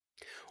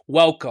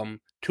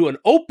Welcome to an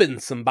open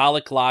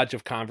symbolic lodge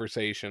of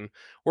conversation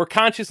where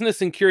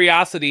consciousness and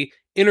curiosity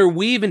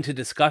interweave into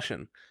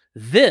discussion.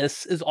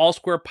 This is All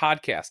Square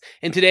Podcast,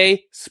 and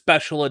today,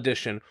 special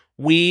edition,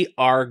 we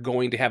are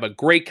going to have a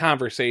great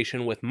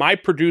conversation with my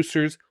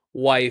producer's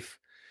wife,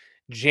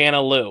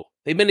 Jana Lou.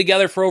 They've been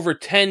together for over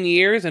 10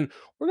 years, and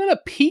we're going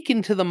to peek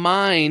into the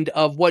mind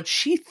of what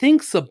she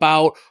thinks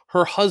about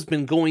her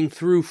husband going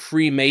through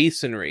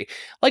Freemasonry.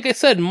 Like I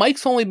said,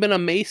 Mike's only been a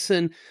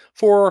Mason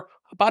for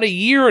about a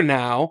year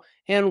now,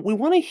 and we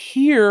want to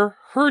hear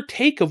her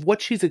take of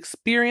what she's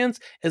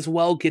experienced, as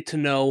well get to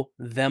know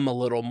them a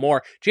little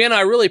more. Jana,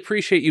 I really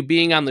appreciate you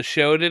being on the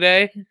show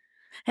today.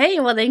 Hey,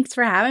 well, thanks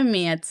for having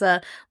me. It's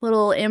a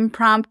little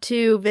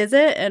impromptu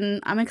visit, and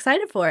I'm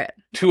excited for it.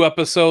 2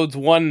 episodes,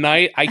 one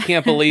night. I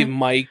can't believe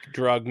Mike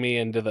drugged me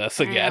into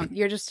this again.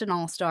 You're just an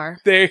all-star.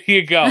 There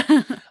you go.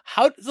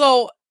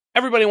 So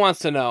everybody wants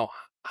to know,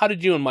 how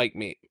did you and Mike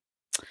meet?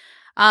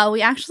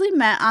 We actually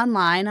met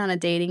online on a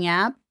dating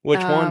app. Which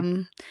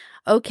one?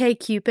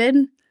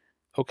 OkCupid.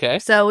 Okay.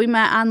 So we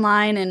met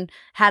online and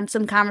had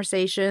some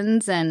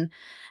conversations and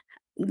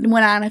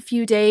went on a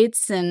few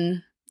dates,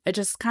 and it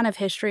just kind of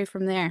history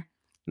from there.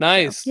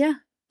 Nice. So, yeah.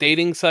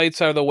 Dating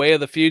sites are the way of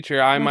the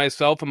future. I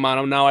myself am on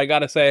them. Now I got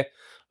to say,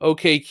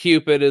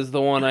 OkCupid is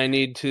the one I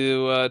need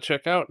to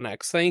check out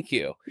next. Thank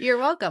you. You're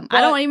welcome.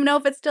 I don't even know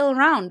if it's still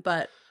around,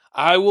 but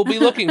I will be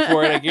looking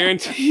for it. I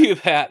guarantee you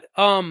that.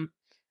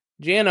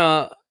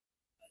 Jana,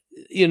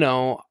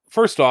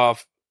 first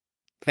off,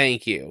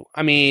 thank you.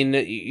 I mean,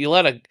 you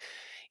let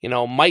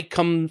Mike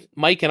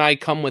and I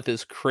come with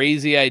this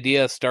crazy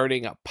idea of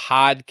starting a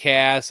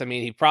podcast. I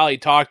mean, he probably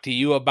talked to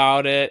you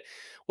about it.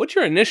 What's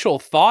your initial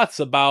thoughts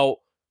about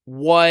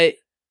what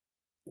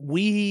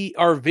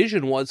our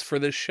vision was for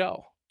this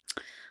show?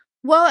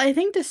 Well, I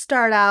think to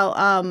start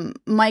out,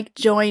 Mike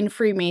joined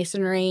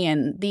Freemasonry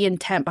and the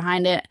intent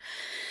behind it.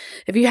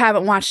 If you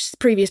haven't watched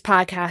previous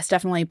podcasts,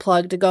 definitely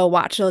plug to go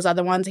watch those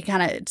other ones. He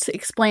kind of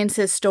explains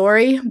his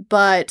story.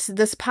 But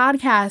this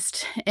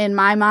podcast, in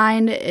my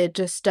mind, it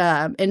just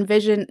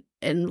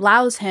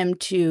allows him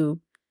to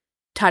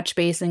touch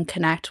base and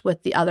connect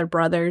with the other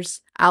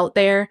brothers out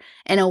there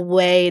in a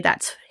way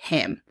that's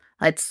him.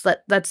 That's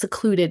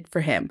secluded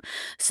for him.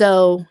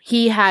 So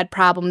he had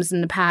problems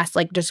in the past,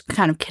 like just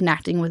kind of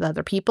connecting with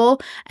other people.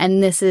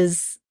 And this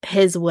is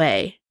his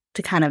way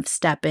to kind of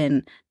step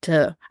in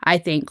to, I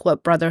think,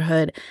 what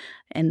brotherhood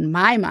in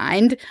my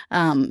mind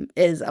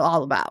is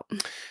all about.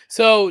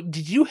 So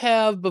did you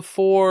have,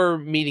 before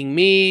meeting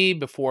me,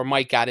 before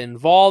Mike got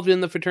involved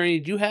in the fraternity,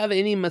 did you have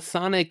any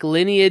Masonic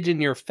lineage in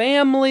your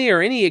family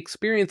or any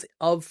experience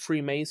of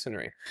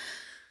Freemasonry?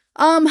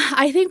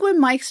 I think when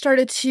Mike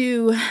started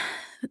to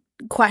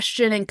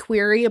question and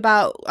query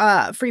about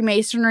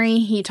Freemasonry,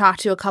 he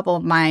talked to a couple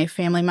of my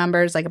family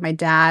members, like my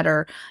dad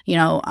or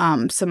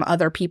some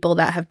other people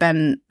that have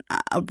been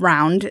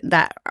around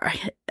that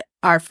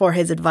are for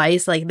his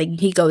advice. Like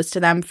he goes to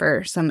them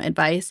for some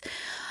advice.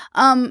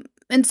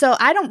 And so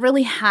I don't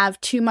really have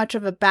too much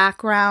of a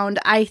background.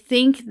 I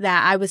think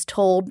that I was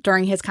told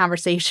during his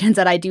conversations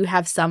that I do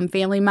have some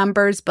family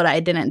members, but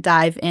I didn't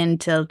dive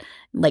into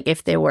like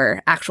if they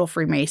were actual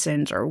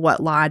Freemasons or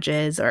what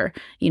lodges or,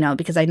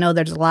 because I know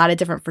there's a lot of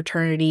different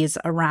fraternities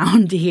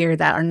around here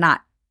that are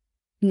not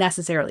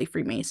necessarily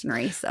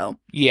Freemasonry. So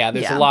yeah,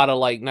 there's a lot of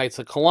like Knights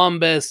of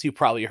Columbus. You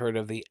probably heard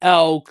of the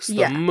Elks,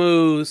 the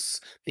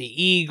Moose,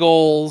 the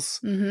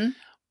Eagles.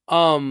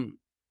 Mm-hmm.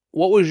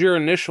 What was your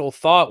initial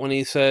thought when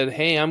he said,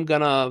 "Hey, I'm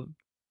gonna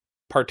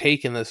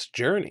partake in this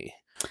journey"?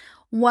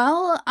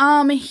 Well,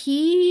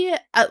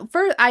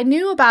 first I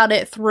knew about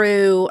it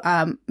through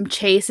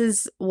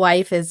Chase's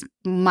wife is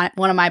one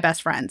of my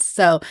best friends.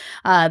 So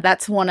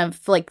that's one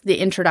of like the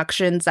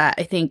introductions that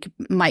I think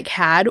Mike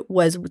had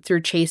was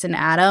through Chase and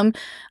Adam.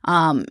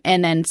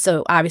 And then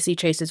so obviously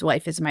Chase's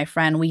wife is my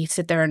friend. We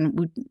sit there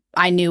and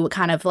I knew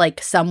kind of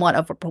like somewhat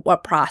of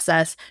what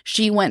process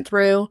she went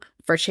through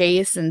for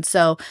Chase. And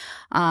so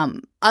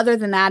other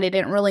than that, I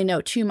didn't really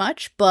know too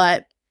much,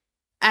 but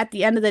at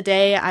the end of the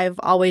day, I've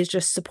always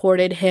just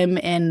supported him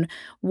in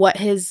what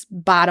his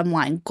bottom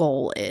line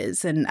goal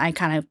is. And I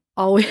kind of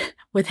always,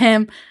 with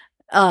him,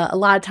 a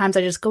lot of times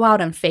I just go out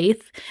on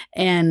faith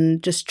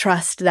and just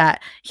trust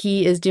that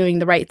he is doing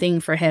the right thing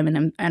for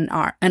him and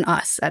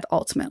us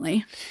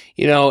ultimately.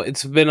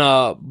 It's been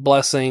a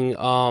blessing.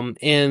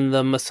 In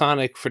the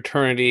Masonic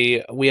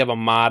fraternity, we have a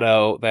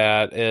motto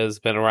that has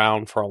been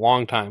around for a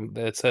long time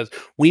that says,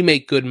 "We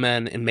make good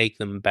men and make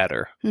them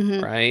better."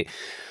 Mm-hmm. Right?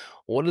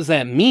 What does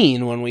that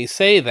mean when we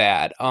say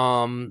that?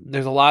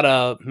 There's a lot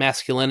of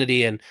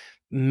masculinity and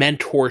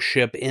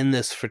mentorship in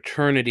this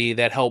fraternity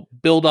that help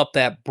build up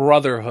that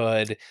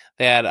brotherhood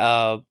that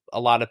a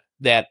lot of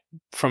that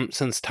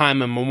since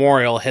time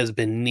immemorial has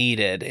been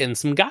needed, and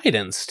some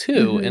guidance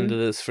too into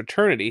this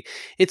fraternity.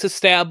 It's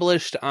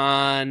established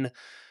on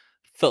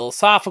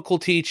philosophical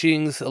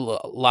teachings, a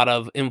lot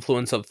of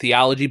influence of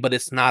theology, but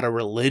it's not a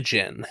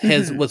religion.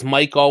 Was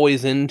Mike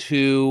always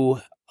into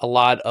a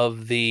lot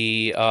of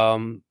the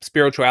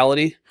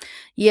spirituality?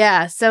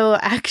 Yeah, so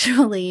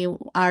actually,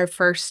 our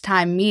first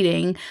time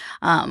meeting,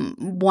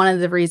 one of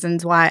the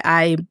reasons why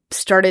I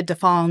started to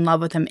fall in love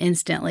with him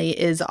instantly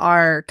is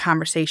our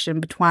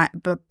conversation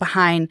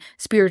behind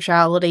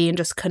spirituality and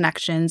just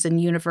connections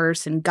and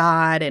universe and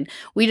God. And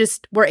we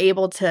just were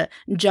able to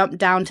jump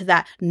down to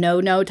that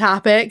no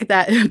topic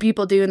that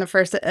people do in the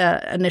first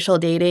initial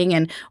dating.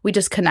 And we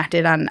just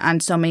connected on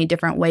so many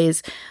different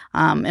ways.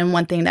 And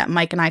one thing that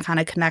Mike and I kind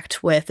of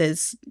connect with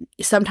is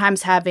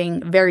sometimes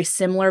having very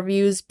similar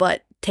views,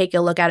 but take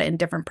a look at it in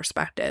different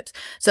perspectives.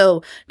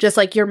 So just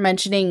like you're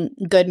mentioning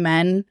good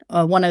men,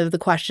 one of the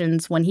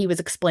questions when he was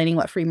explaining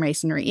what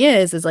Freemasonry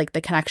is like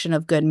the connection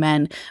of good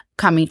men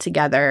coming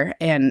together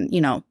and,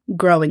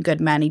 growing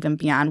good men even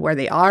beyond where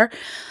they are.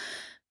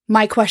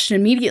 My question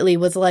immediately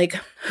was like,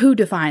 who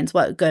defines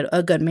what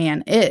a good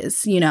man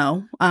is,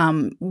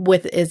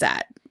 is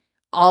that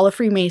all of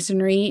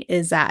Freemasonry?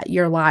 Is that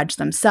your lodge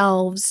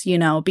themselves?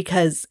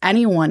 Because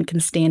anyone can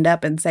stand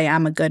up and say,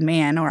 I'm a good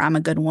man or I'm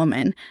a good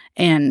woman,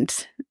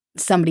 and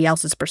somebody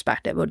else's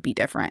perspective would be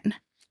different.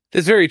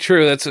 That's very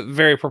true. That's a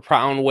very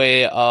profound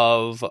way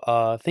of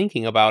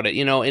thinking about it.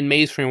 In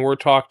Masonry, we're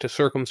taught to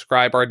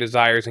circumscribe our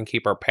desires and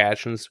keep our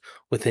passions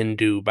within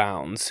due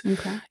bounds.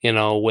 Okay.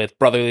 With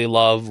brotherly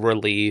love,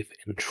 relief,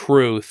 and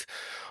truth.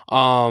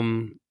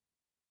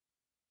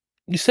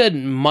 You said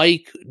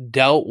Mike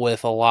dealt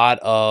with a lot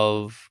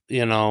of,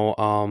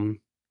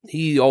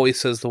 he always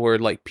says the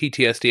word like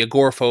PTSD,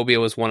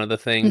 agoraphobia was one of the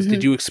things. Mm-hmm.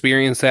 Did you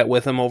experience that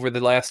with him over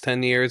the last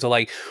 10 years, or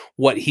like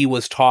what he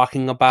was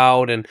talking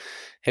about? And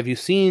have you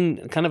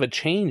seen kind of a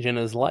change in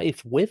his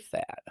life with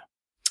that?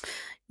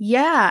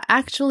 Yeah,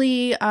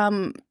 actually,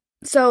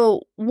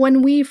 so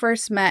when we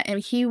first met,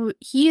 and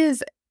he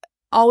is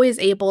always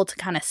able to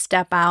kind of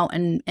step out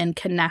and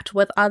connect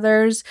with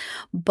others.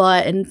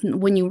 But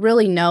when you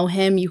really know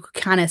him, you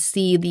kind of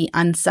see the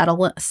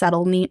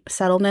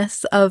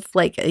unsettledness of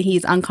like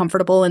he's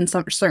uncomfortable in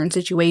some certain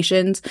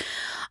situations.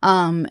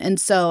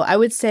 And so I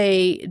would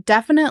say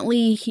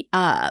definitely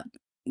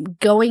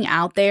going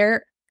out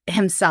there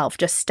himself,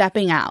 just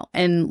stepping out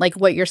and like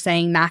what you're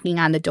saying, knocking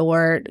on the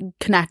door,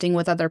 connecting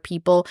with other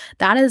people,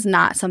 that is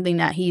not something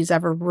that he's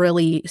ever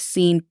really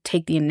seen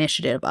take the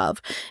initiative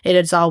of. It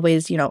is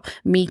always,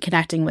 me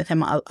connecting with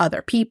him,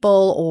 other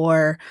people,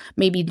 or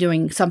maybe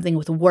doing something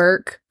with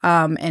work,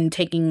 and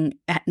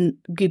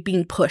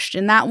being pushed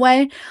in that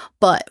way.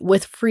 But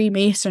with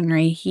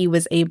Freemasonry, he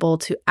was able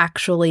to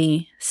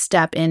actually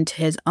step into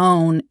his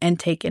own and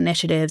take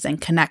initiatives and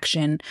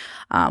connection,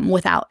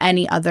 without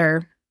any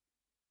other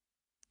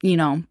any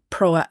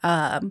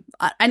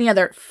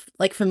other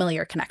like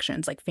familiar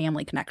connections, like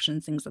family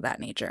connections, things of that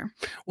nature.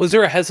 Was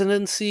there a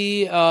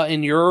hesitancy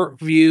in your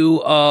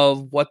view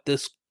of what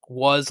this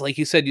was? Like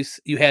you said,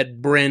 you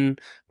had Bryn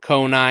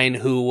Conine,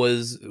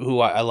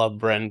 who I love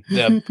Bryn.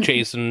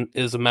 Jason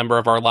is a member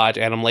of our lodge.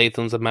 Adam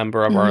Latham's a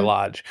member of our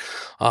lodge.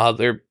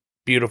 They're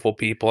beautiful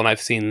people, and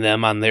I've seen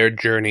them on their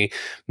journey.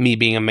 Me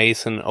being a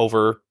Mason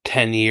over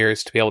 10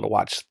 years, to be able to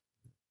watch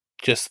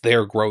just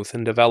their growth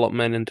and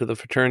development into the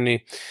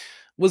fraternity.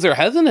 Was there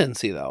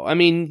hesitancy, though? I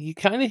mean, you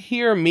kind of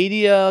hear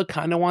media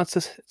kind of wants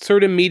to,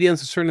 certain media and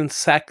certain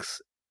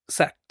sects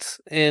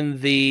in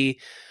the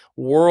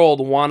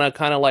world want to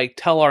kind of like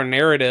tell our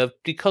narrative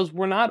because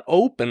we're not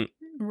open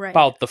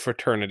about the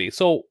fraternity.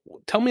 So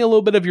tell me a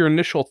little bit of your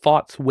initial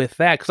thoughts with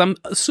that, because I'm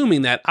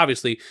assuming that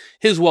obviously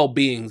his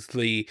well-being's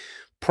the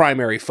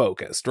primary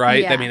focus,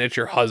 right? Yeah. I mean, it's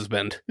your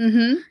husband.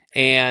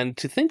 And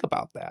to think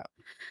about that.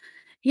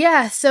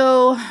 Yeah,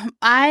 so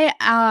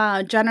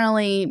I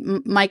generally,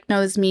 Mike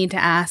knows me to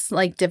ask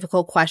like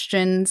difficult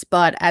questions,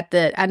 but at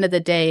the end of the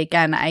day,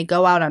 again, I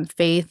go out on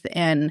faith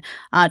and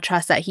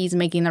trust that he's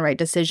making the right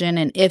decision.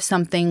 And if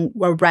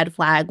a red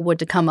flag would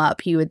to come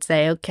up, he would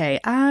say, okay,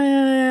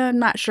 I'm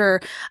not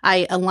sure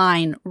I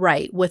align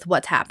right with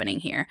what's happening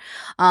here.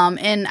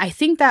 And I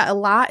think that a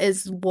lot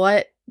is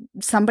what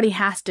somebody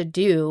has to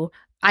do.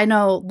 I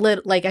know,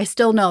 I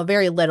still know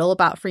very little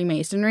about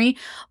Freemasonry,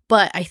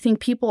 but I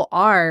think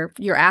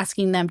you're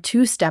asking them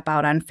to step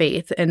out on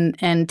faith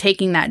and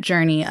taking that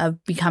journey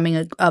of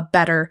becoming a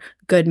better,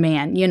 good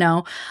man,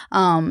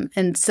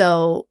 And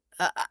so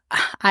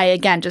I,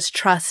 again, just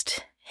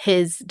trust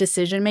his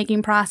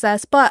decision-making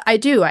process. But I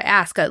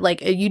ask,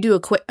 you do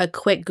a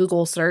quick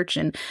Google search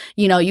and,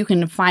 you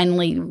can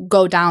finally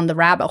go down the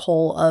rabbit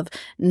hole of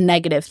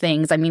negative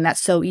things. I mean, that's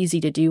so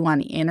easy to do on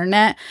the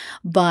internet,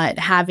 but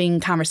having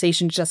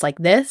conversations just like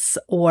this,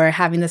 or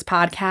having this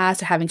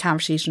podcast, or having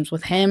conversations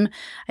with him,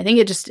 I think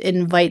it just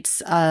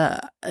invites a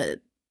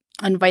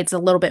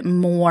little bit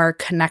more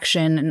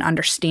connection and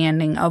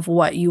understanding of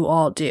what you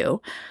all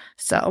do.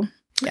 So,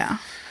 yeah.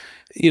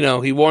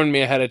 He warned me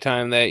ahead of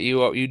time that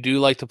you do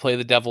like to play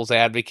the devil's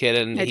advocate,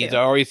 and he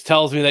always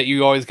tells me that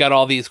you always got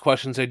all these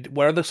questions.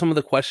 What are some of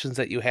the questions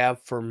that you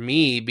have for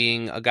me,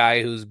 being a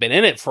guy who's been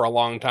in it for a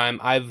long time?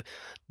 I've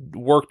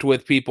worked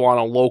with people on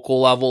a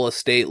local level, a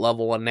state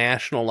level, a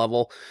national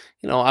level.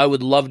 I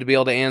would love to be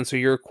able to answer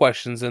your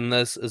questions in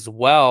this as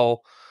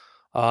well.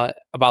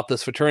 about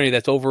this fraternity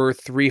that's over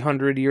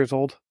 300 years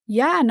old.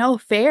 Yeah, no,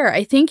 fair.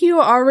 I think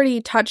you already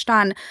touched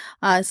on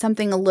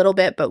something a little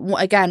bit, but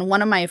again,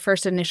 one of my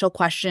first initial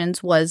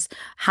questions was,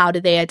 how do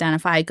they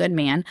identify a good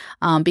man?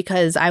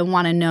 Because I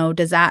want to know,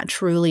 does that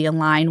truly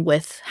align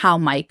with how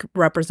Mike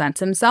represents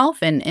himself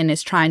and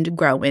is trying to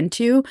grow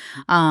into?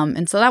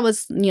 And so that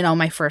was,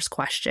 my first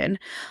question.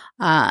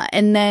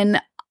 And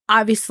then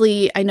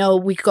obviously, I know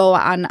we go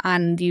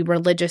on the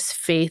religious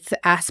faith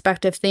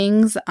aspect of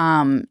things,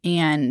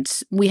 and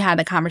we had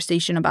a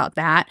conversation about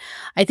that.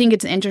 I think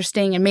it's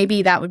interesting, and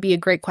maybe that would be a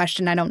great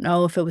question. I don't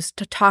know if it was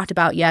talked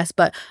about,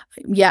 but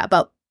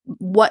about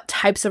what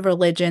types of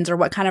religions or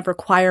what kind of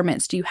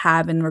requirements do you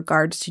have in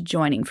regards to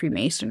joining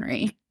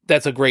Freemasonry?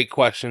 That's a great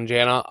question,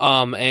 Jana.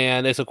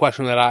 And it's a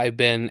question that I've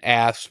been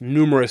asked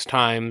numerous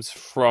times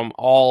from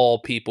all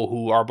people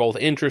who are both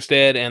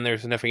interested and their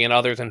significant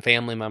others and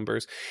family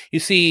members. You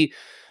see,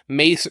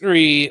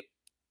 Masonry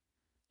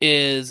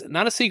is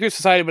not a secret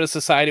society, but a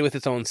society with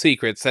its own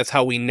secrets. That's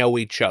how we know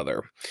each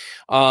other.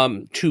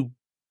 To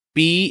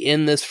be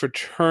in this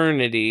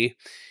fraternity,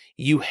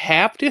 you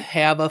have to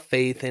have a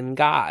faith in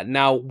God.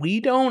 Now,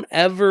 we don't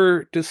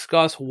ever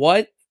discuss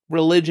what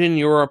religion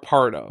you're a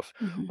part of,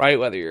 right?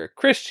 Whether you're a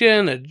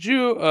Christian, a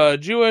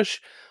Jewish,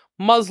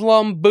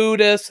 Muslim,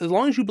 Buddhist, as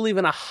long as you believe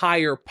in a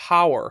higher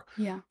power.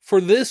 Yeah.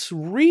 For this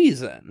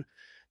reason,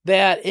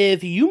 that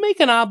if you make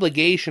an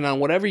obligation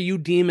on whatever you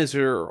deem as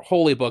your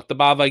holy book, the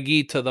Bhagavad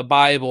Gita, the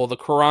Bible, the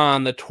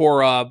Quran, the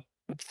Torah,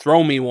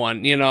 throw me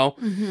one,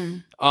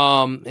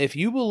 if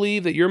you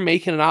believe that you're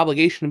making an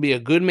obligation to be a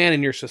good man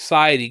in your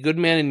society, good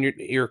man in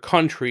your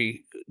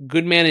country,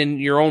 good man in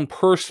your own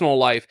personal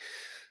life,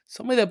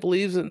 somebody that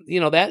believes in,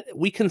 that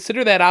we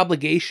consider that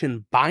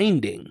obligation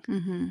binding.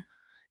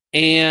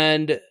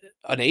 And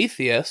an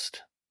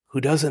atheist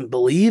who doesn't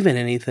believe in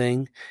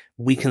anything,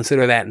 we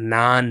consider that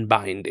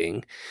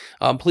non-binding.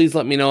 Please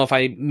let me know if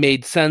I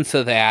made sense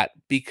of that,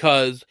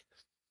 because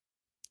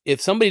if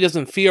somebody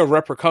doesn't fear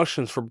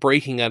repercussions for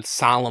breaking a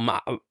solemn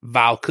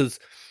vow, because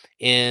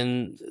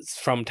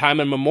from time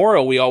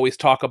immemorial, we always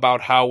talk about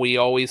how we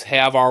always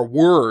have our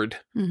word.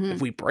 If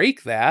we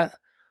break that,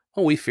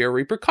 we fear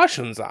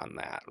repercussions on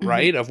that,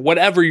 right? Of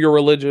whatever your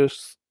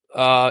religious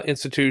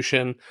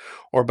institution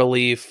or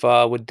belief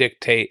would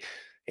dictate.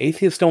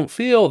 Atheists don't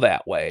feel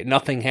that way.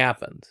 Nothing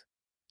happens.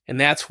 And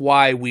that's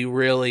why we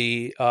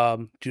really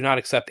do not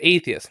accept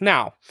atheists.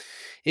 Now,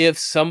 if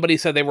somebody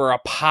said they were a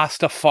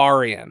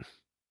Pastafarian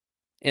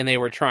and they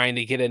were trying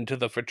to get into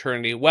the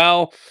fraternity,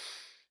 well,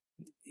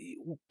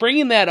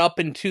 bringing that up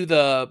into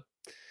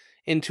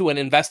an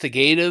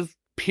investigative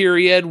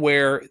period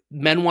where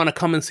men want to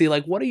come and see,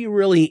 like, what are you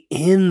really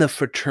in the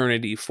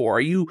fraternity for? Are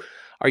you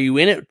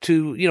in it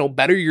to,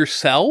 better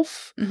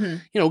yourself,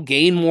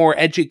 gain more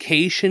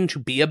education to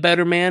be a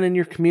better man in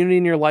your community,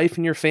 in your life,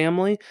 in your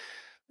family?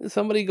 If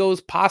somebody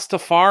goes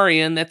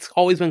Pastafarian, that's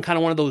always been kind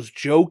of one of those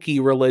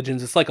jokey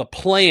religions. It's like a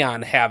play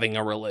on having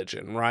a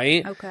religion,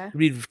 right? Okay. It'd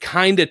be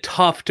kind of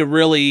tough to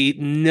really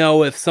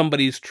know if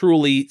somebody's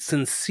truly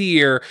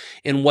sincere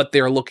in what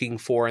they're looking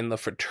for in the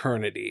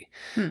fraternity.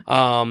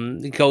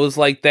 It goes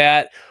like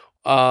that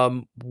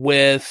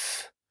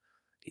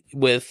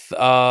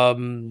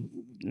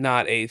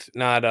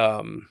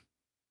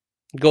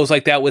goes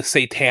like that with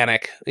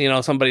satanic.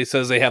 Somebody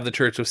says they have the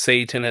Church of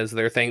Satan as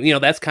their thing.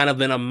 That's kind of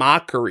been a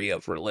mockery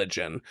of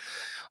religion.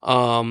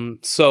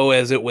 So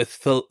as it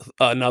with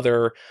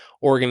another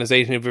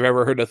organization, if you've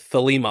ever heard of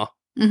Thelema.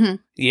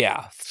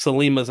 Yeah,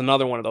 Thelema is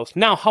another one of those.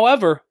 Now,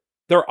 however,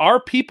 there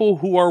are people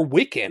who are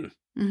Wiccan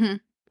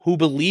who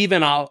believe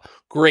in a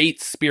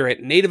great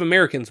spirit. Native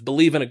Americans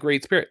believe in a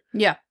great spirit.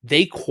 Yeah.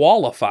 They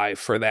qualify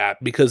for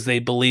that because they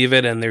believe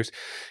it, and there's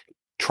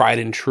tried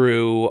and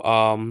true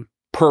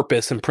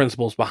purpose and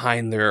principles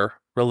behind their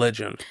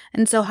religion.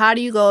 And so how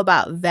do you go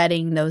about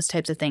vetting those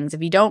types of things?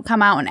 If you don't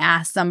come out and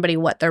ask somebody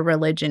what their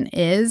religion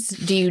is,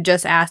 do you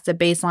just ask the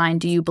baseline,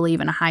 do you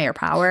believe in a higher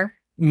power?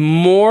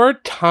 More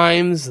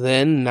times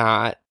than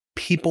not,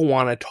 people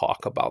want to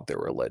talk about their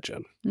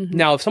religion.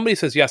 Now, if somebody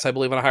says, yes, I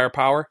believe in a higher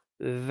power,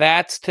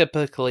 that's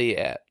typically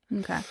it.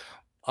 Okay.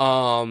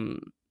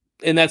 And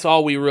that's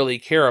all we really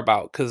care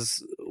about,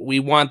 because we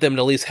want them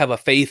to at least have a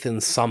faith in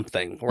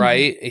something,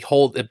 right?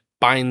 It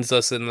binds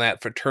us in that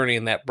fraternity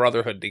and that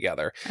brotherhood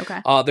together. Okay.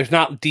 There's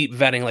not deep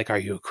vetting, like, are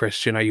you a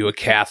Christian? Are you a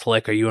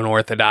Catholic? Are you an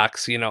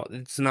Orthodox?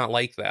 It's not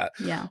like that.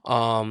 Yeah.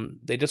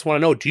 They just want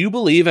to know, do you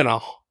believe in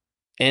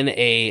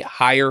a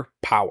higher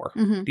power?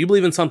 Do you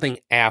believe in something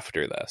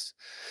after this?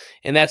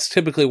 And that's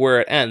typically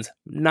where it ends.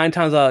 9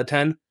 times out of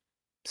 10,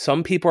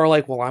 some people are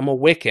like, well, I'm a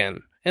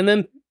Wiccan. And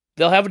then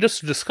they'll have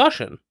just a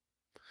discussion.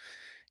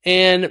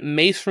 And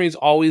Masonry's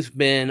always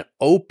been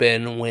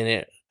open when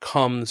it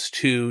comes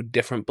to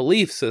different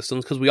belief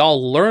systems, because we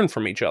all learn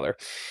from each other.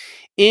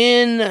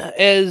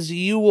 As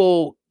you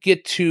will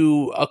get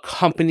to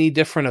accompany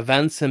different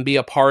events and be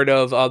a part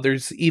of,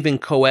 there's even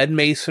co-ed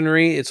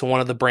Masonry. It's one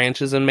of the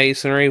branches in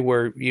Masonry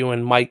where you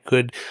and Mike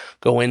could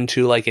go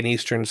into, like an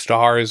Eastern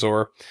Stars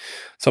or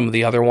some of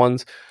the other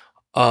ones.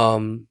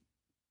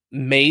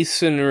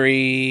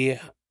 Masonry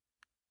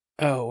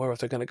Oh, where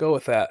was I going to go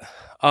with that?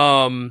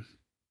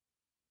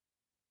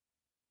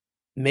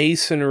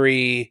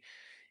 Masonry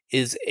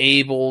is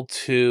able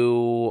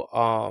to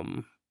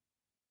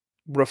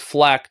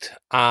reflect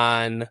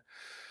on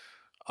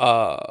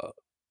kind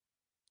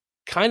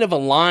of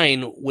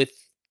align with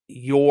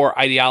your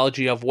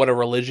ideology of what a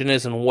religion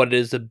is and what it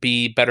is to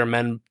be better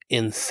men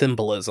in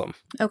symbolism.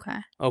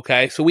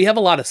 Okay. So we have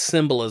a lot of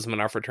symbolism in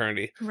our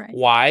fraternity. Right.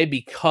 Why?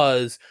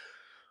 Because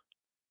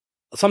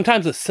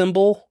sometimes a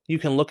symbol, you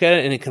can look at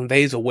it and it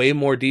conveys a way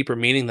more deeper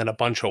meaning than a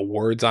bunch of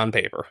words on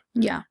paper.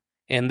 Yeah.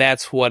 And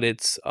that's what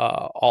it's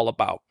all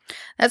about.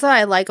 That's what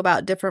I like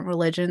about different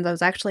religions. I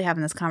was actually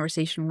having this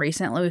conversation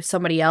recently with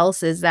somebody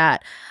else, is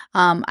that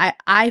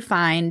I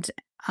find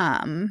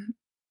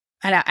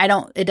and I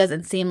don't, it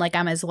doesn't seem like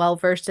I'm as well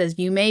versed as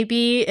you may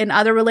be in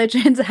other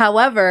religions.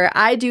 However,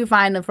 I do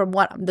find that from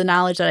what the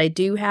knowledge that I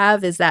do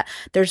have is that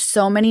there's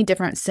so many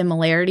different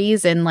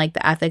similarities in like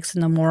the ethics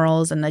and the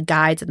morals and the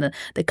guides and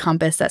the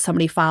compass that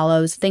somebody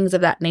follows, things of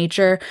that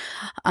nature,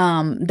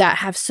 that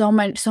have so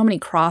many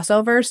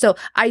crossovers. So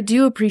I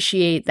do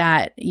appreciate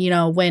that, you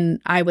know, when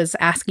I was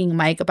asking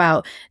Mike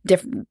about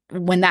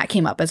when that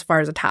came up as far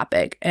as a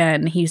topic,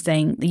 and he's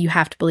saying that you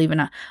have to believe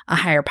in a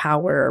higher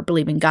power or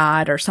believe in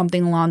God or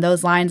something along those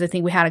lines. I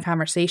think we had a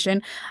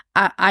conversation.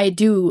 I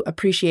do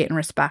appreciate and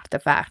respect the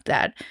fact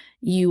that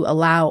you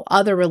allow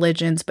other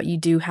religions, but you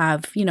do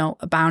have, you know,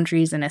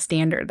 boundaries and a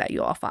standard that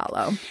you all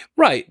follow.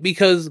 Right.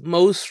 Because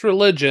most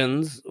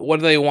religions, what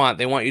do they want?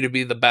 They want you to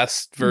be the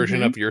best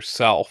version of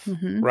yourself.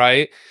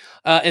 Right.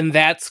 And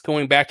that's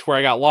going back to where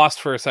I got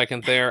lost for a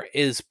second there,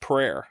 is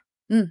prayer.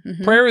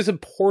 Prayer is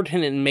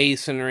important in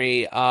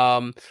Masonry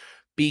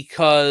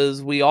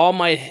because we all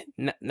might,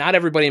 not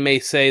everybody may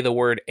say the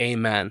word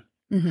amen.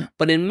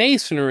 But in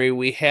Masonry,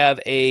 we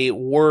have a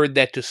word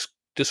that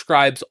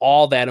describes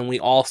all that, and we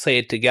all say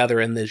it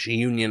together in this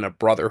union of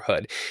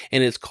brotherhood,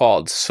 and it's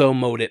called "So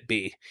Mote It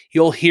Be."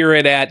 You'll hear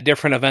it at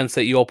different events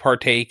that you'll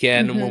partake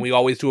in, when we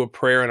always do a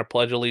prayer and a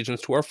pledge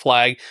allegiance to our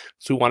flag,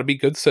 so we want to be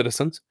good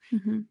citizens.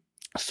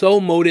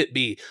 So mote it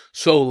be,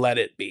 so let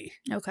it be.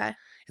 Okay.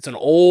 It's an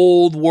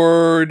old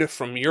word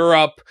from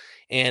Europe,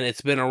 and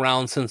it's been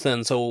around since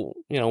then. So,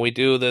 you know, we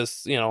do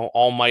this, you know,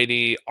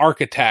 almighty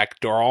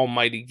architect or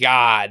almighty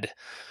God.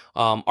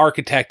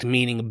 Architect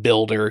meaning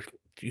builder,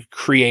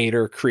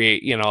 creator,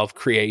 you know, of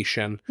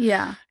creation.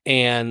 Yeah.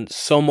 And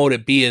so mote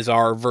it be is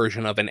our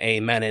version of an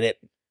amen, and it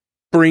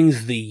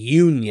brings the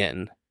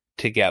union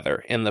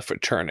together in the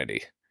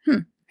fraternity.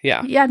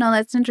 Yeah. Yeah, no,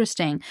 that's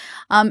interesting.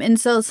 And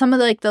so some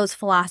of like those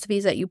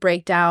philosophies that you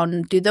break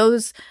down,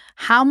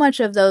 how much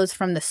of those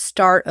from the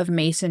start of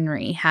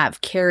Masonry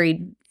have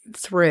carried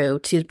through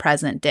to the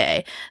present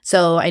day?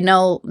 So I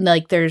know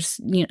like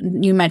there's,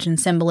 you mentioned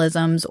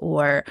symbolisms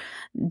or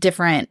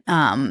different,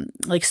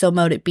 like So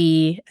Mote It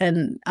Be.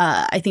 And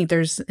I think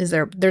there's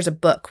a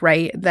book,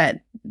 right,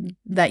 that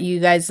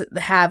you guys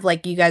have,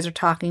 like you guys are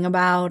talking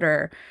about,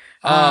 or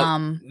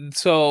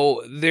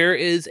so there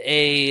is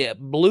a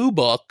blue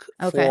book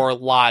for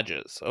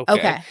lodges.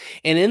 Okay.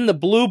 And in the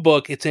blue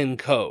book, it's in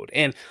code.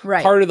 And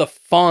part of the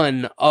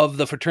fun of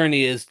the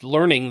fraternity is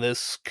learning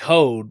this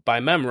code by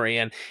memory.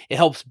 And it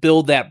helps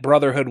build that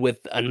brotherhood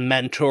with a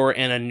mentor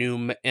and a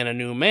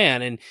new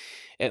man. And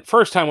at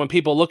first time when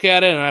people look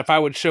at it, and if I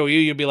would show you,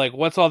 you'd be like,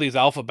 what's all these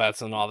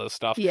alphabets and all this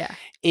stuff? Yeah.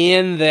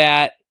 In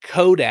that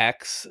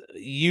codex,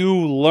 you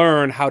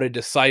learn how to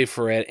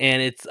decipher it,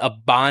 and it's a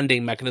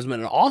bonding mechanism,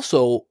 and it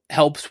also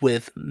helps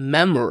with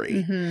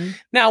memory.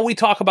 Now, we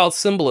talk about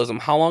symbolism.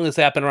 How long has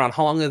that been around?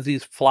 How long has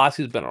these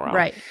philosophies been around?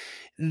 Right.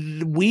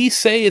 We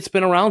say it's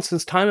been around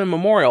since time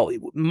immemorial.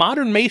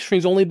 Modern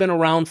masonry's only been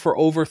around for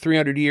over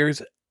 300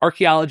 years.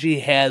 Archaeology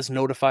has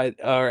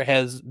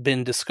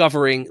been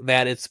discovering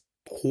that it's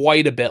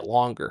quite a bit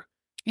longer.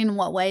 In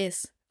what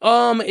ways?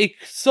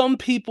 Some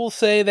people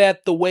say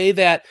that the way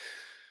that.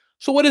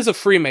 So, what is a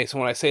Freemason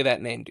when I say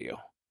that name to you?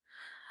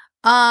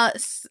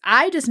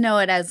 I just know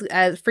it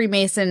as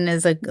Freemason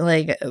is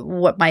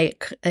what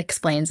Mike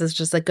explains is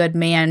just a good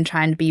man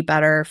trying to be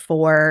better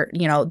for,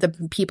 you know, the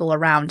people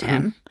around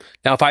him.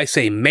 Now, if I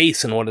say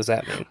Mason, what does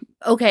that mean?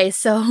 Okay,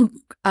 so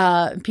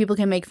people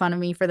can make fun of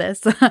me for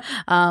this.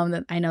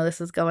 I know this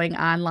is going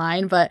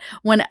online, but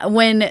when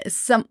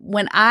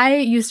I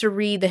used to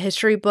read the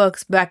history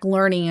books back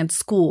learning in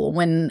school,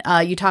 when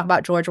you talk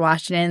about George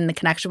Washington and the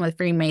connection with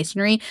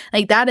Freemasonry,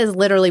 like that is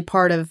literally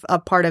part of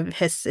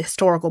his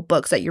historical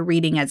books that you're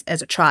reading as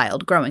a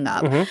child growing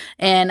up.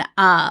 And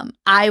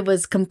I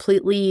was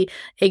completely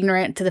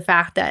ignorant to the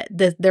fact that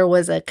there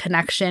was a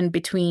connection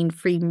between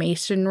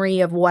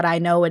Freemasonry of what I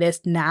know it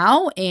is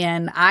now,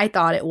 and I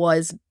thought it was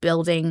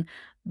building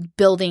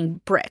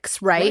bricks,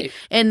 right?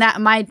 And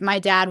that my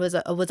dad was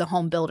a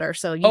home builder,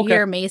 so you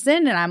hear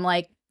Mason and I'm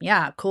like,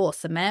 Yeah, cool.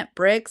 Cement,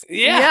 bricks.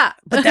 Yeah.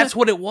 But that's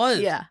what it was.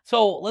 Yeah.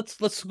 So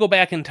let's go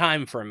back in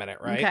time for a minute,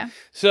 right? Okay.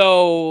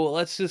 So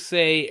let's just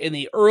say in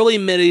the early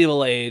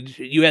medieval age,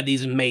 you had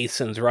these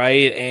masons,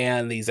 right?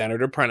 And these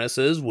entered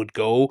apprentices would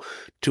go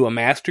to a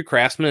master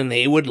craftsman and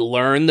they would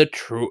learn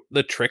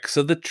the tricks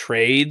of the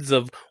trades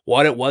of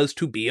what it was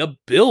to be a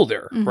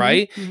builder,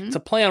 right? It's a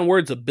play on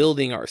words of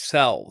building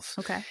ourselves.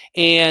 Okay.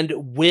 And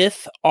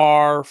with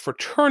our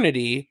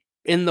fraternity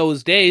in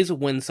those days,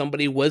 when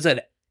somebody was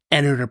an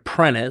entered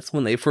apprentice,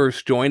 when they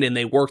first joined and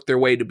they worked their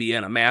way to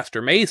being a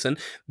master mason,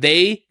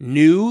 they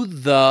knew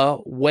the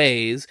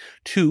ways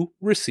to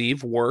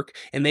receive work,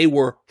 and they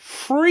were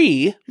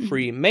free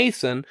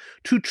mason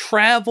to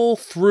travel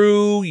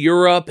through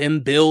Europe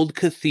and build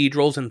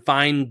cathedrals and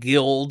find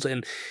guilds,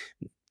 and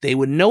they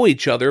would know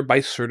each other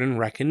by certain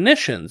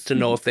recognitions to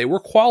know if they were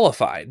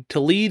qualified to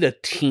lead a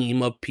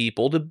team of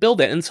people to build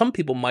that. And some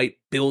people might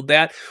build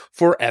that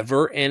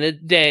forever and a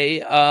day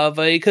of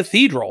a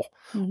cathedral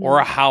or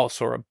a house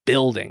or a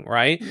building,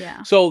 right?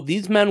 Yeah. So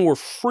these men were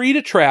free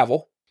to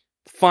travel,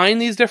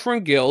 find these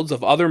different guilds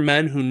of other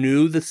men who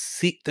knew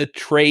the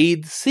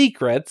trade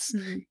secrets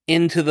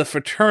into the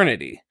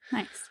fraternity.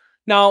 Nice.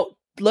 Now,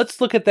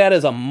 let's look at that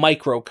as a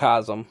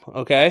microcosm,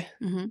 okay?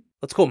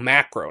 Let's go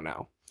macro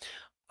now.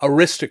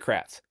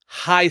 Aristocrats,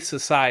 high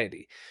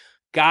society,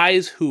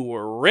 guys who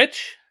were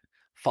rich,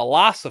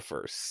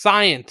 philosophers,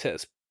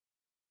 scientists,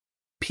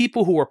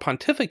 people who were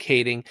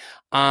pontificating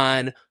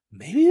on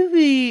maybe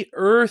the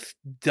earth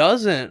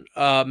doesn't,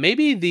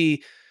 maybe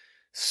the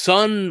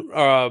sun,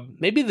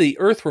 maybe the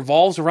earth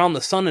revolves around the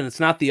sun and it's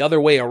not the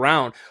other way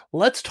around.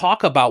 Let's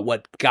talk about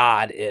what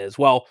God is.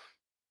 Well,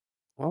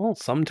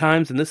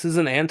 sometimes, and this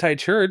isn't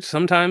anti-church,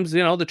 sometimes,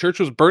 the church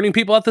was burning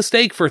people at the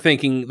stake for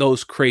thinking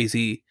those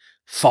crazy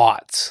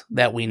thoughts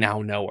that we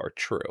now know are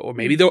true. Or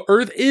maybe the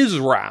earth is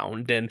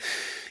round and,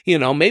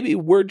 maybe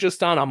we're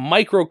just on a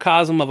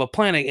microcosm of a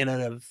planet in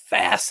a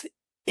vast,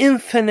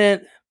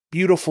 infinite,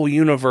 beautiful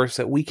universe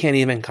that we can't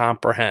even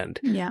comprehend.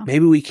 Yeah.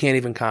 Maybe we can't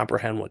even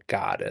comprehend what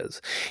God is.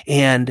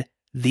 And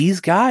these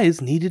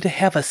guys needed to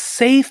have a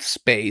safe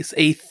space,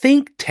 a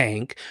think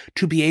tank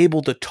to be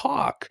able to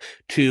talk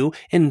to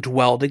and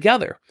dwell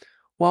together.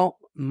 Well,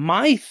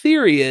 my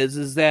theory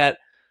is that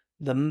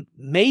the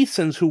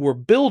Masons who were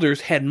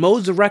builders had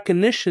modes of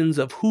recognitions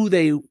of who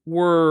they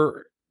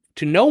were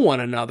to know one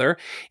another,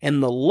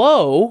 and the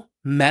low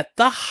met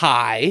the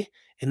high,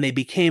 and they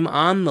became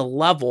on the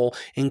level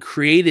and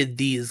created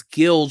these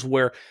guilds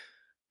where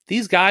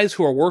these guys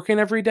who are working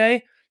every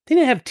day, they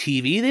didn't have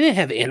TV, they didn't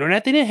have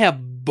internet, they didn't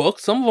have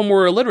books, some of them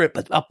were illiterate,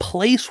 but a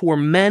place where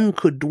men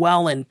could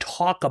dwell and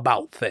talk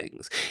about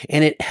things,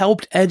 and it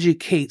helped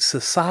educate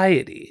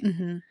society.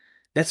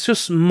 That's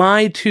just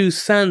my 2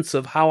 cents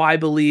of how I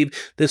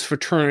believe this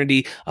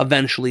fraternity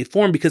eventually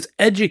formed, because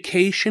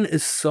education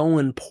is so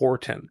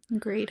important.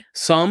 Agreed.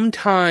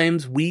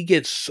 Sometimes we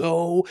get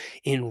so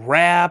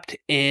enwrapped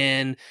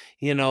in,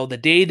 the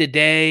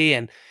day-to-day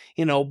and,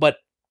 but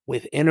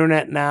with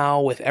internet now,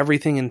 with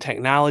everything in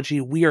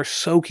technology, we are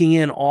soaking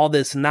in all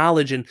this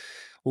knowledge and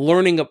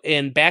learning.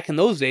 And back in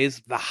those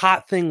days, the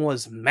hot thing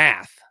was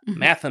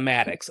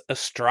mathematics,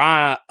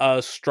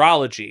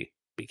 astrology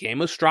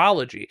became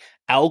astrology,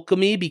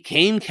 alchemy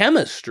became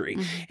chemistry,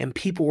 and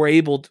people were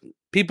able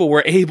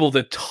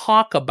to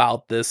talk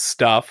about this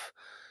stuff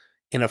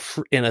in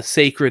a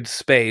sacred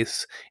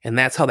space, and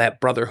that's how that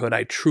brotherhood,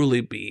 I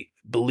truly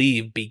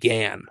believe,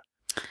 began.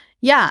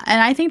 Yeah,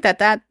 and I think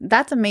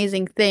that's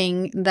amazing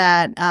thing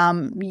that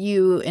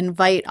you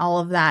invite all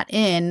of that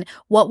in.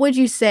 What would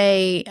you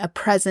say a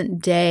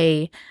present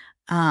day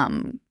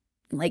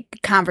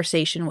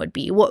conversation would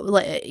be? What,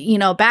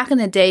 back in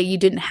the day, you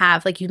didn't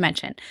have, like you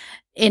mentioned,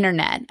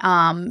 internet.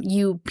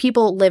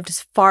 People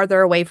lived farther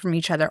away from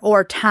each other,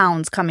 or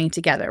towns coming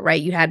together, right?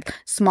 You had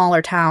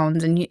smaller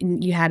towns,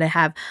 and you had to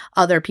have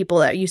other people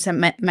that you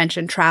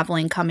mentioned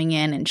traveling, coming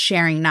in and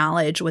sharing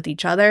knowledge with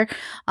each other.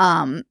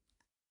 When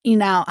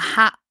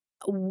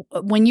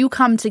you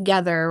come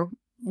together,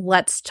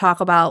 let's talk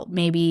about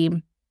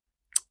maybe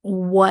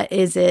what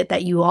is it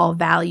that you all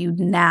value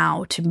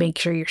now to make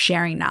sure you're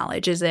sharing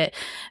knowledge? Is it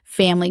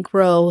family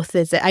growth?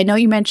 I know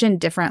you mentioned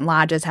different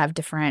lodges have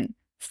different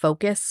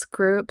focus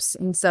groups.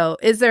 And so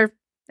is there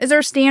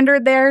a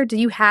standard there? Do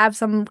you have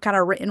some kind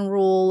of written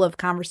rule of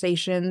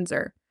conversations,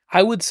 or?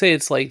 I would say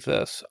it's like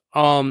this.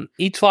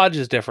 Each lodge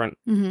is different,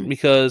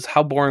 because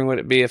how boring would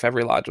it be if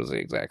every lodge was the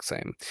exact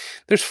same?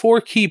 There's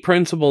 4 key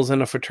principles in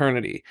our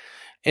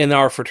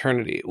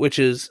fraternity, which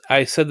is,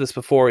 I said this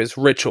before, is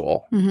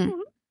ritual,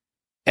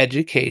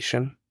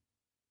 education,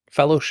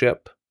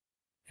 fellowship,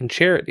 and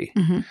charity.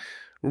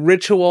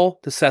 Ritual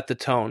to set the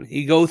tone.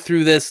 You go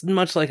through this,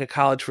 much like a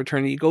college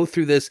fraternity, you go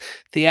through this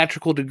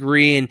theatrical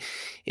degree, and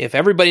if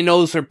everybody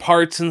knows their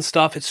parts and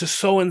stuff, it's just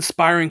so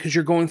inspiring because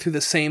you're going through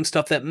the same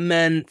stuff that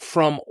men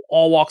from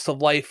all walks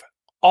of life,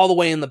 all the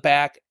way in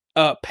the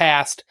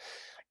past,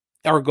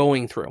 are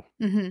going through.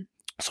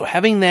 So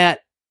having a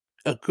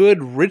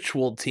good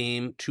ritual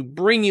team to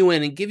bring you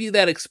in and give you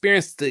that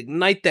experience, to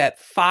ignite that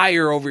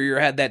fire over your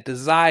head, that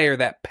desire,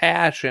 that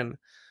passion,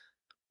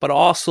 but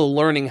also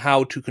learning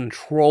how to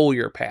control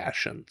your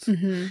passions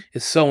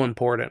is so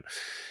important.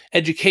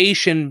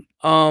 Education,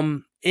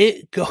 a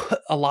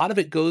lot of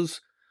it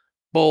goes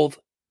both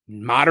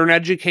modern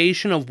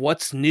education of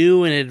what's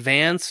new and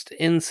advanced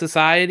in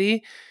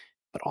society,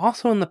 but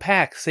also in the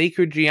past,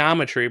 sacred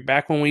geometry,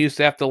 back when we used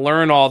to have to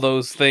learn all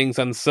those things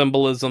and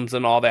symbolisms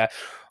and all that.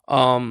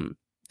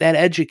 That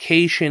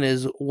education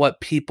is what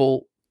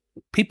people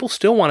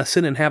still want to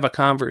sit and have a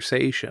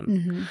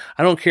conversation.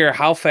 I don't care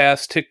how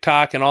fast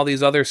TikTok and all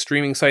these other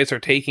streaming sites are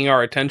taking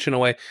our attention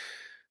away.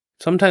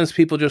 Sometimes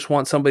people just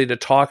want somebody to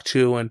talk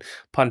to and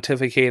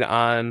pontificate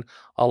on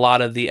a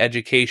lot of the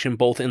education,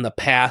 both in the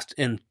past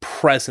and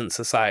present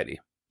society.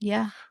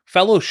 Yeah.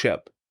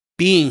 Fellowship,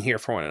 being here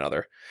for one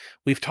another.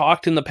 We've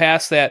talked in the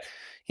past that,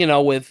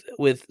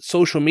 with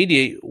social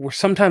media, we're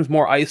sometimes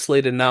more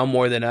isolated now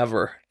more than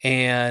ever.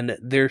 And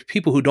there's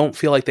people who don't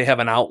feel like they have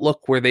an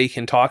outlook where they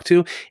can talk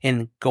to,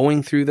 and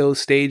going through those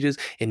stages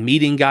and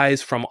meeting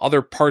guys from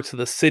other parts of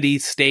the city,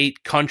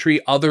 state, country,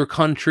 other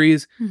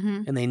countries,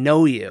 and they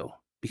know you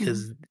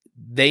because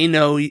they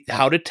know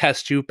how to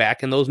test you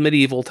back in those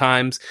medieval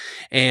times.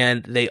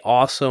 And they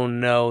also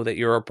know that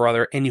you're a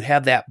brother, and you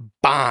have that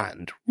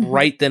bond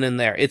right then and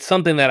there. It's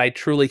something that I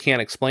truly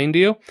can't explain to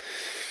you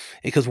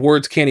because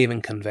words can't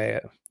even convey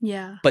it.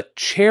 Yeah. But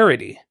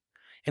charity,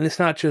 and it's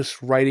not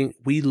just writing.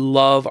 We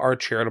love our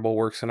charitable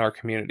works in our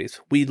communities.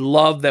 We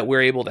love that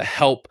we're able to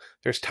help.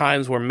 There's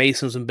times where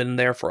Masons have been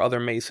there for other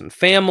Mason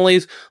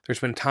families. There's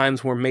been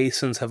times where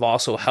Masons have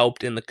also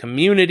helped in the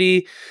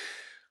community.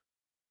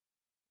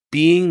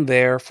 Being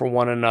there for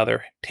one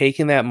another,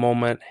 taking that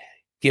moment,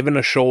 giving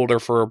a shoulder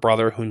for a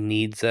brother who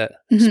needs it,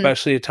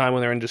 especially at a time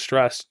when they're in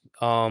distress.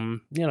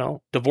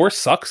 Divorce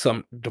sucks.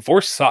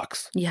 Divorce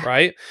sucks,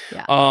 right?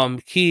 Yeah.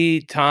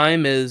 Key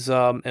time is,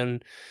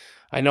 and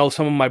I know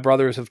some of my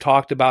brothers have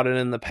talked about it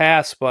in the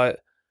past, but,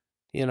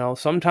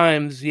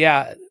 sometimes,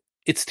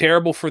 it's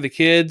terrible for the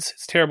kids.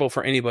 It's terrible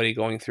for anybody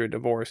going through a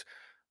divorce.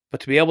 But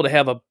to be able to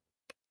have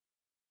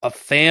a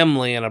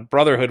family and a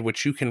brotherhood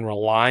which you can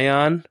rely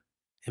on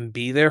and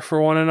be there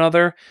for one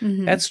another,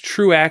 that's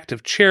true act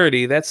of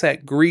charity. That's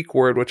that Greek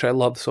word, which I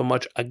love so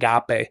much,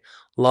 agape,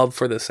 love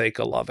for the sake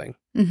of loving.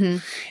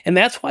 And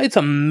that's why it's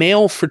a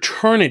male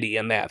fraternity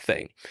in that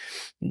thing.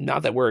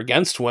 Not that we're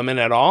against women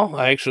at all.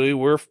 Actually,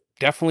 we're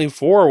definitely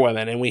for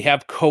women. And we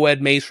have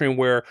co-ed masonry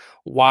where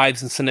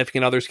wives and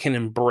significant others can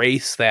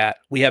embrace that.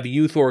 We have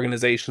youth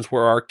organizations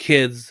where our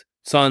kids,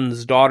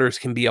 sons, daughters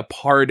can be a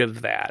part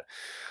of that.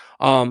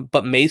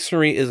 But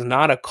masonry is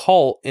not a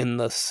cult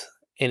in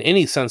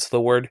any sense of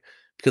the word,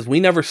 because we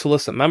never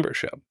solicit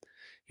membership.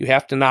 You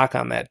have to knock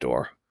on that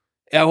door.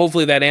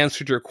 Hopefully that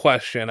answered your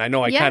question. I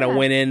know I kind of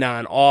went in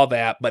on all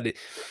that, but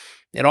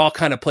it all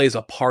kind of plays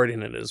a part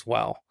in it as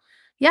well.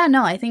 Yeah,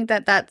 no, I think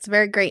that's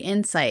very great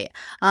insight.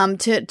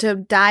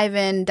 To dive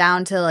in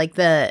down to like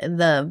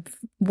the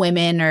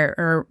women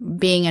or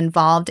being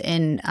involved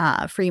in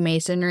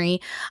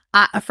Freemasonry.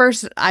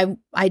 First,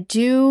 I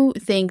do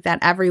think that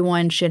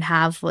everyone should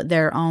have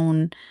their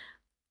own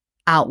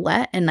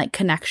outlet and like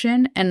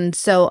connection, and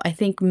so I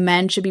think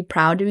men should be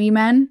proud to be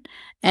men,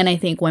 and I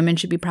think women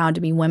should be proud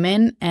to be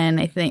women, and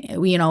I think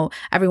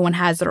everyone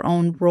has their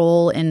own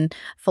role in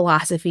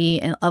philosophy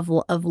and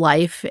of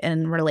life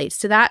and relates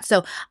to that.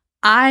 So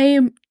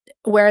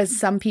whereas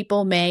some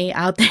people may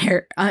out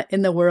there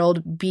in the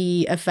world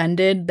be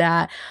offended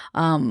that,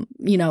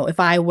 if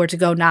I were to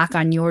go knock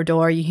on your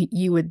door,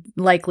 you would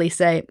likely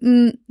say,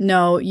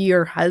 no,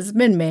 your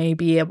husband may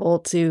be able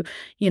to,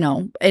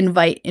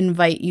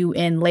 invite you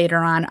in later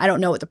on. I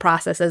don't know what the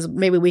process is.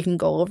 Maybe we can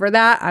go over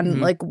that on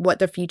like what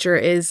the future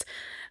is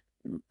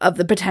of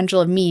the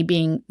potential of me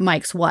being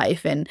Mike's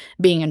wife and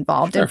being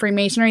involved in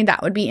Freemasonry.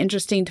 That would be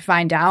interesting to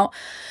find out.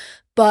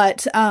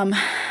 But,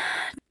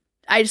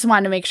 I just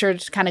wanted to make sure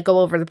to kind of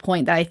go over the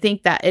point that I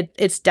think that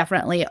it's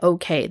definitely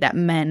okay that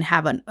men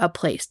have a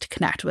place to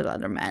connect with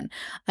other men,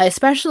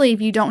 especially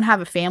if you don't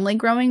have a family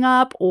growing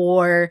up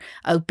or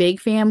a big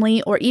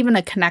family or even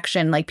a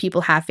connection. Like people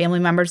have family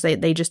members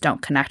they just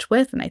don't connect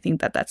with. And I think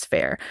that that's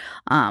fair.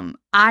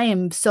 I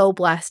am so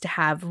blessed to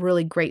have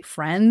really great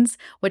friends,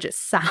 which it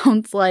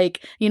sounds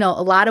like, a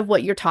lot of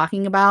what you're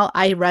talking about,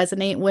 I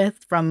resonate with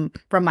from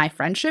my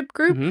friendship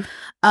group.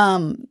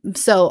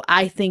 So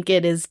I think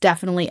it is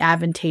definitely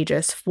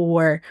advantageous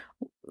for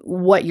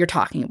what you're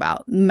talking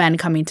about, men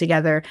coming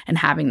together and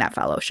having that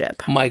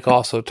fellowship. Mike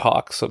also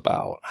talks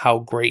about how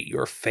great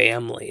your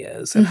family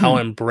is and how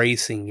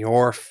embracing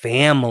your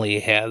family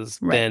has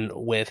been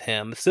with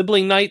him.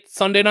 Sibling night,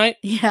 Sunday night?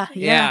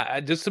 Yeah.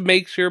 Just to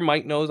make sure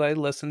Mike knows I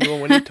listen to him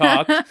when he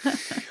talks.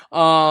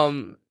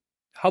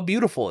 How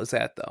beautiful is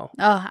that, though?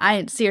 Oh, I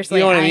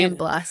am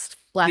blessed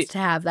to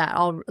have that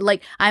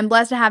I'm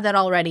blessed to have that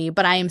already,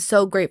 but I am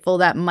so grateful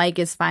that Mike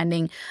is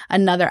finding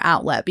another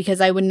outlet,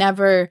 because I would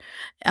never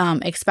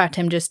expect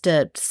him just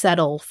to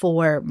settle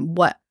for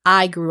what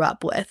I grew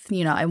up with.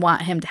 I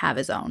want him to have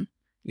his own.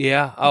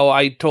 Yeah. Oh,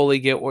 I totally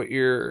get what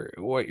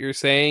you're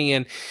saying.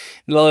 And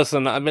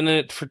listen, I've been in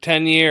it for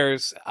 10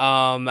 years.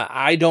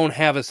 I don't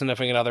have a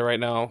significant other right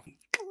now.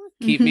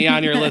 Keep me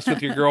on your list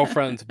with your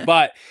girlfriends.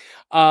 But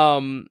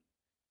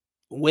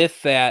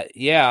with that,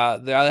 yeah,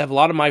 I have a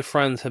lot of my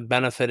friends have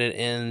benefited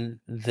in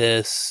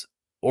this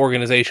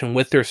organization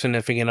with their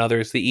significant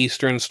others. The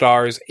Eastern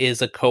Stars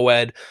is a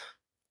co-ed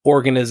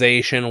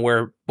organization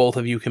where both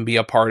of you can be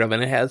a part of,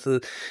 and it has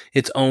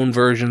its own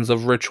versions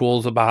of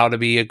rituals about how to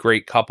be a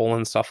great couple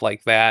and stuff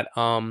like that.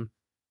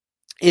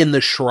 In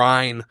the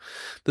shrine,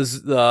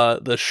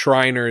 the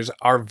Shriners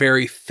are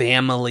very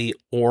family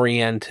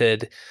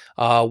oriented,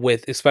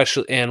 with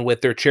especially and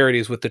with their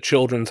charities, with the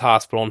Children's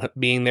Hospital and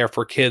being there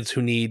for kids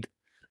who need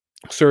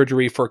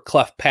surgery for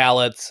cleft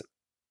palates,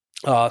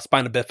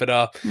 spina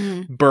bifida,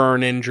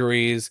 burn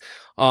injuries.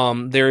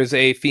 There's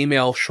a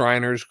female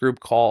Shriners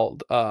group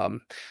called, at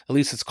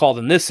least it's called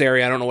in this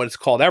area. I don't know what it's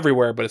called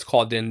everywhere, but it's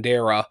called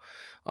Dindera.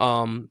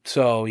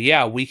 So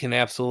yeah, we can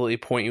absolutely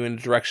point you in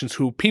directions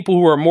people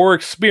who are more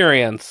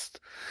experienced,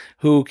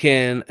 who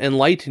can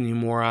enlighten you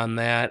more on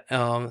that.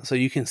 So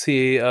you can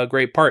see a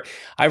great part.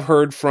 I've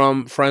heard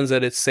from friends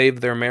that it's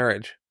saved their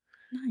marriage.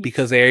 Nice.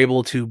 Because they're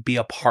able to be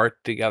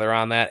apart together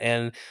on that,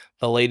 and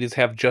the ladies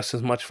have just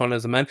as much fun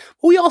as the men.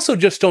 But we also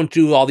just don't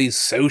do all these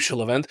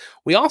social events.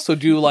 We also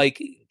do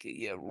like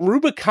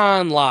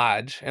Rubicon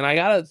Lodge, and I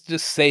gotta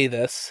just say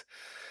this.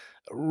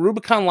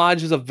 Rubicon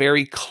Lodge is a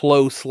very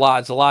close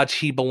lodge, the lodge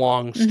he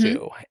belongs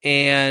to.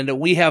 And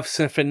we have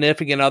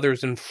significant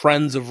others and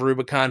friends of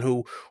Rubicon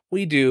who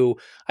I do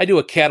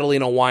a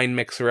Catalina wine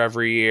mixer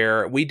every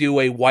year. We do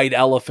a white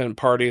elephant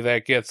party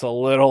that gets a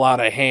little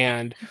out of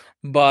hand.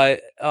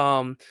 But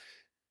I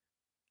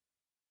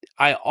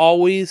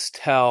always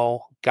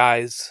tell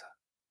guys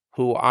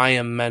who I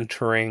am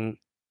mentoring,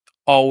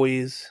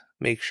 always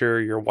make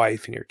sure your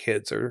wife and your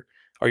kids are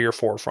your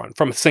forefront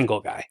from a single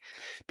guy,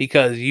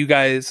 because you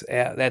guys,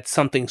 that's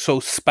something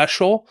so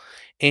special,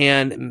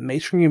 and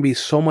masonry can be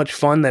so much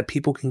fun that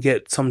people can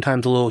get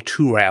sometimes a little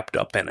too wrapped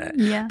up in it.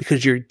 Yeah.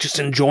 Because you're just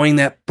enjoying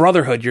that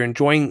brotherhood. You're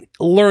enjoying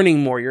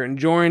learning more. You're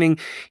enjoying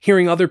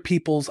hearing other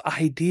people's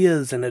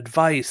ideas and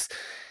advice.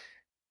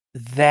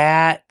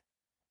 That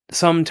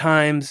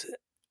sometimes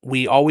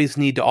we always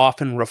need to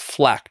often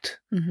reflect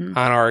on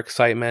our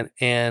excitement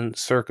and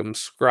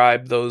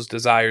circumscribe those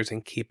desires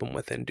and keep them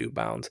within due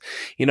bounds.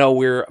 You know,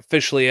 we're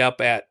officially up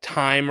at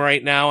time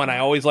right now, and I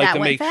always like to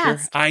make sure.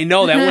 I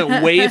know that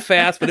went way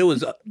fast, but it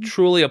was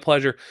truly a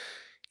pleasure.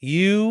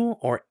 You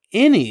or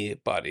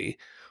anybody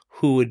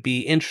who would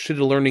be interested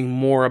in learning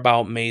more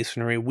about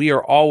masonry, we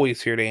are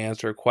always here to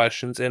answer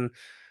questions. And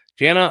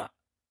Jana,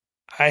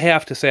 I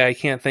have to say, I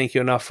can't thank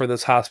you enough for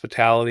this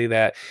hospitality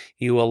that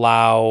you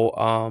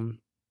allow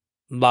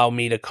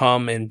me to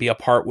come and be a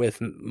part with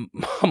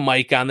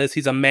Mike on this.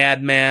 He's a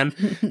madman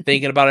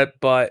thinking about it,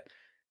 but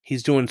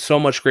he's doing so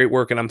much great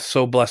work, and I'm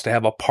so blessed to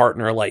have a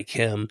partner like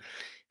him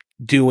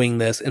doing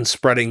this and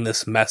spreading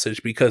this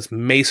message, because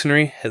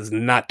masonry has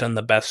not done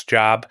the best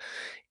job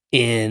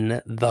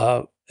in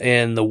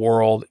the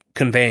world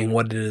conveying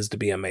what it is to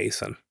be a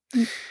mason.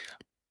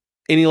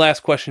 Any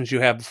last questions you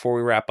have before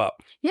we wrap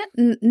up? Yeah,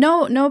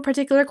 no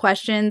particular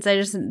questions. I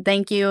just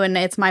thank you, and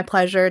it's my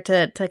pleasure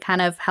to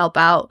kind of help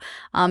out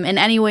in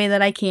any way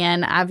that I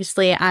can.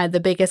 Obviously,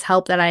 the biggest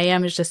help that I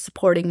am is just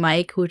supporting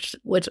Mike, which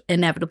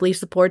inevitably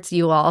supports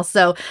you all.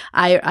 So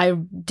I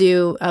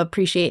do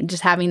appreciate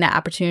just having that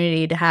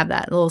opportunity to have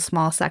that little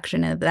small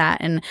section of that.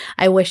 And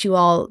I wish you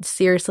all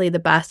seriously the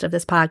best of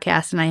this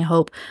podcast, and I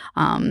hope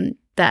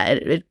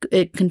that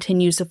it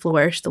continues to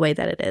flourish the way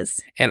that it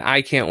is. And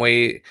I can't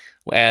wait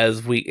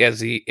as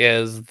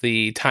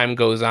the time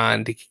goes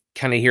on to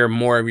kind of hear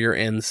more of your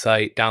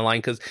insight down the line,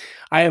 because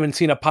I haven't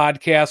seen a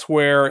podcast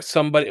where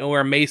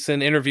a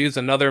Mason interviews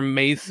another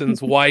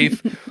Mason's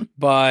wife,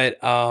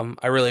 but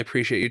I really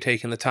appreciate you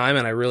taking the time,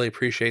 and I really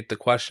appreciate the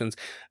questions.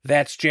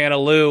 That's Jana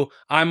Lou.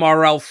 I'm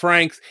RL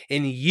Franks,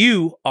 and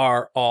you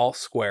are all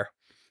square.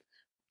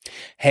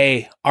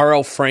 Hey,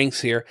 RL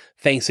Franks here.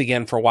 Thanks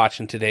again for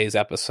watching today's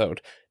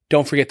episode.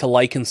 Don't forget to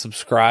like and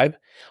subscribe.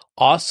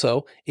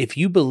 Also, if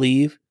you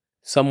believe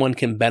someone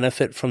can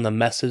benefit from the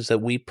message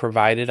that we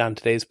provided on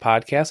today's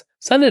podcast,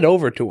 send it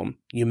over to them.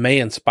 You may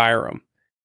inspire them.